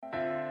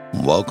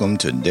Welcome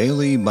to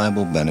Daily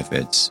Bible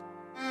Benefits.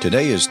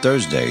 Today is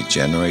Thursday,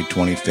 January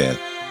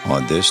 25th.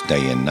 On this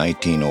day in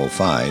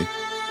 1905,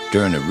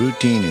 during a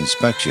routine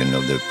inspection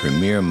of the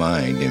Premier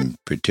Mine in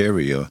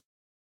Pretoria,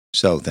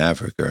 South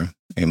Africa,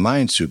 a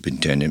mine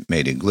superintendent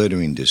made a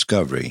glittering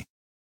discovery,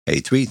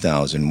 a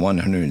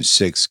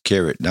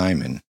 3,106-carat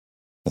diamond,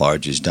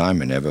 largest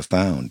diamond ever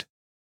found.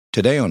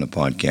 Today on the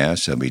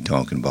podcast, I'll be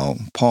talking about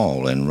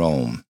Paul in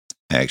Rome,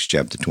 Acts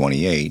chapter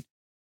 28,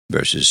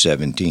 verses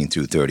 17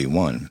 through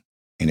 31.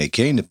 And it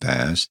came to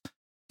pass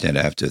that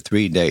after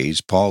 3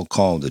 days Paul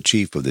called the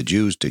chief of the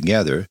Jews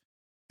together,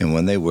 and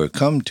when they were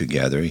come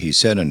together, he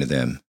said unto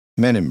them,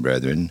 Men and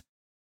brethren,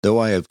 though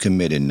I have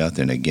committed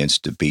nothing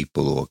against the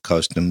people or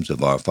customs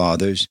of our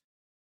fathers,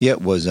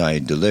 yet was I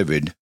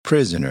delivered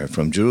prisoner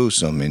from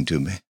Jerusalem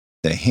into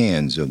the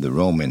hands of the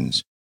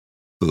Romans,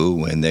 who,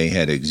 when they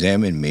had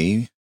examined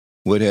me,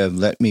 would have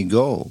let me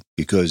go,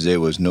 because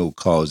there was no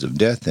cause of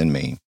death in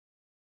me.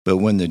 But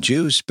when the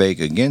Jews spake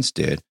against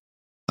it,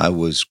 I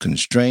was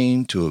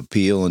constrained to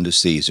appeal unto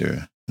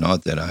Caesar,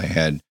 not that I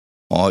had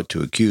aught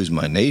to accuse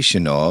my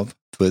nation of.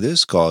 For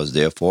this cause,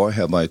 therefore,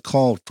 have I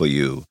called for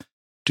you,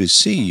 to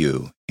see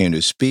you, and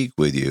to speak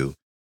with you,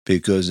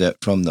 because that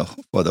for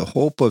the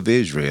hope of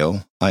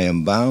Israel I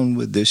am bound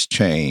with this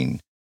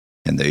chain.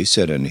 And they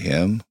said unto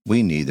him,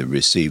 We neither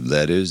received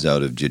letters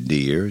out of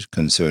Judaea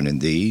concerning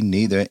thee,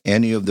 neither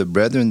any of the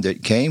brethren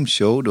that came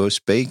showed or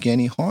spake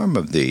any harm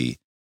of thee.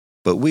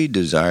 But we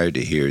desire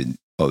to hear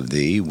of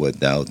thee what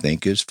thou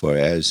thinkest, for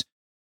as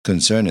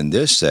concerning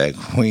this sect,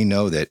 we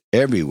know that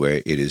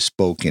everywhere it is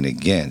spoken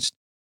against.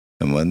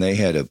 And when they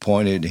had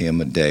appointed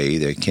him a day,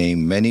 there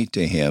came many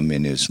to him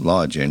in his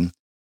lodging,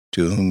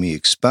 to whom he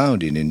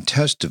expounded and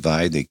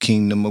testified the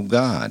kingdom of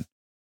God,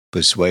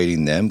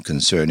 persuading them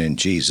concerning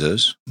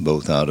Jesus,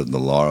 both out of the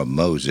law of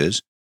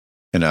Moses,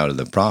 and out of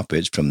the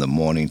prophets from the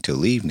morning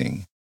till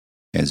evening.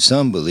 And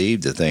some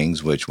believed the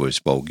things which were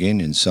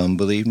spoken, and some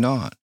believed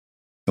not.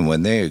 And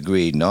when they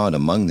agreed not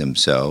among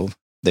themselves,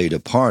 they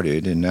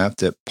departed, and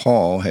after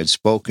Paul had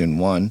spoken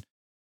one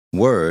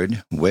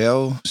word,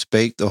 well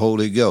spake the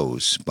Holy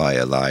Ghost by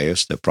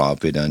Esaias the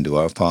prophet unto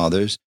our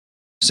fathers,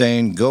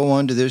 saying, Go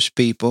unto this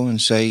people, and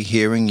say,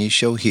 Hearing ye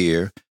shall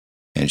hear,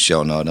 and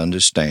shall not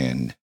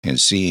understand, and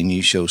seeing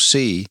ye shall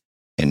see,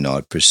 and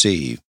not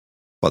perceive.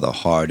 For the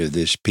heart of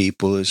this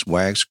people is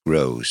waxed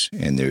gross,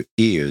 and their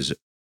ears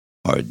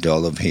are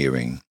dull of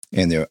hearing.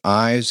 And their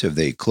eyes have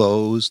they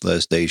closed,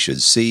 lest they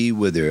should see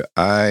with their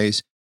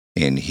eyes,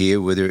 and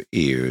hear with their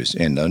ears,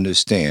 and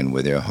understand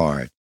with their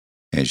heart,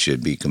 and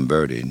should be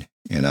converted,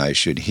 and I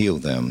should heal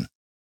them.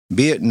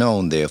 Be it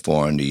known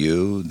therefore unto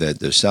you, that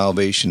the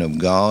salvation of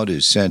God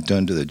is sent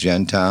unto the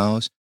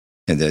Gentiles,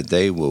 and that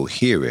they will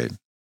hear it.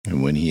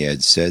 And when he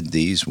had said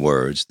these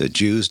words, the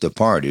Jews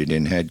departed,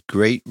 and had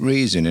great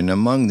reasoning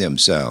among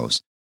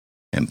themselves.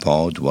 And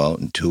Paul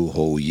dwelt 2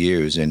 whole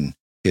years in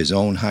his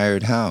own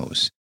hired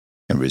house,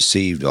 and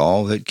received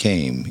all that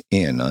came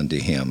in unto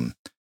him,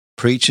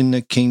 preaching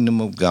the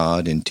kingdom of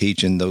God, and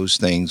teaching those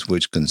things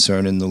which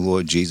concern the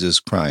Lord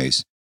Jesus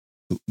Christ,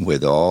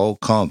 with all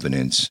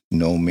confidence,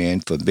 no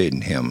man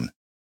forbidding him.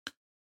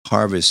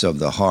 Harvest of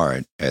the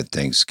heart at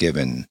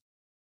Thanksgiving.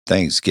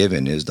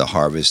 Thanksgiving is the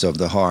harvest of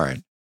the heart.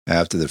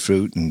 After the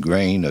fruit and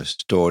grain are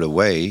stored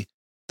away,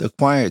 the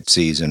quiet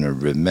season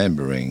of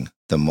remembering,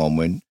 the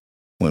moment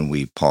when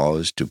we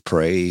pause to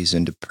praise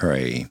and to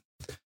pray.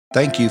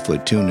 Thank you for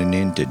tuning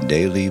in to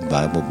Daily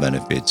Bible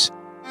Benefits.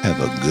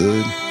 Have a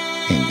good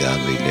and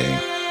godly day.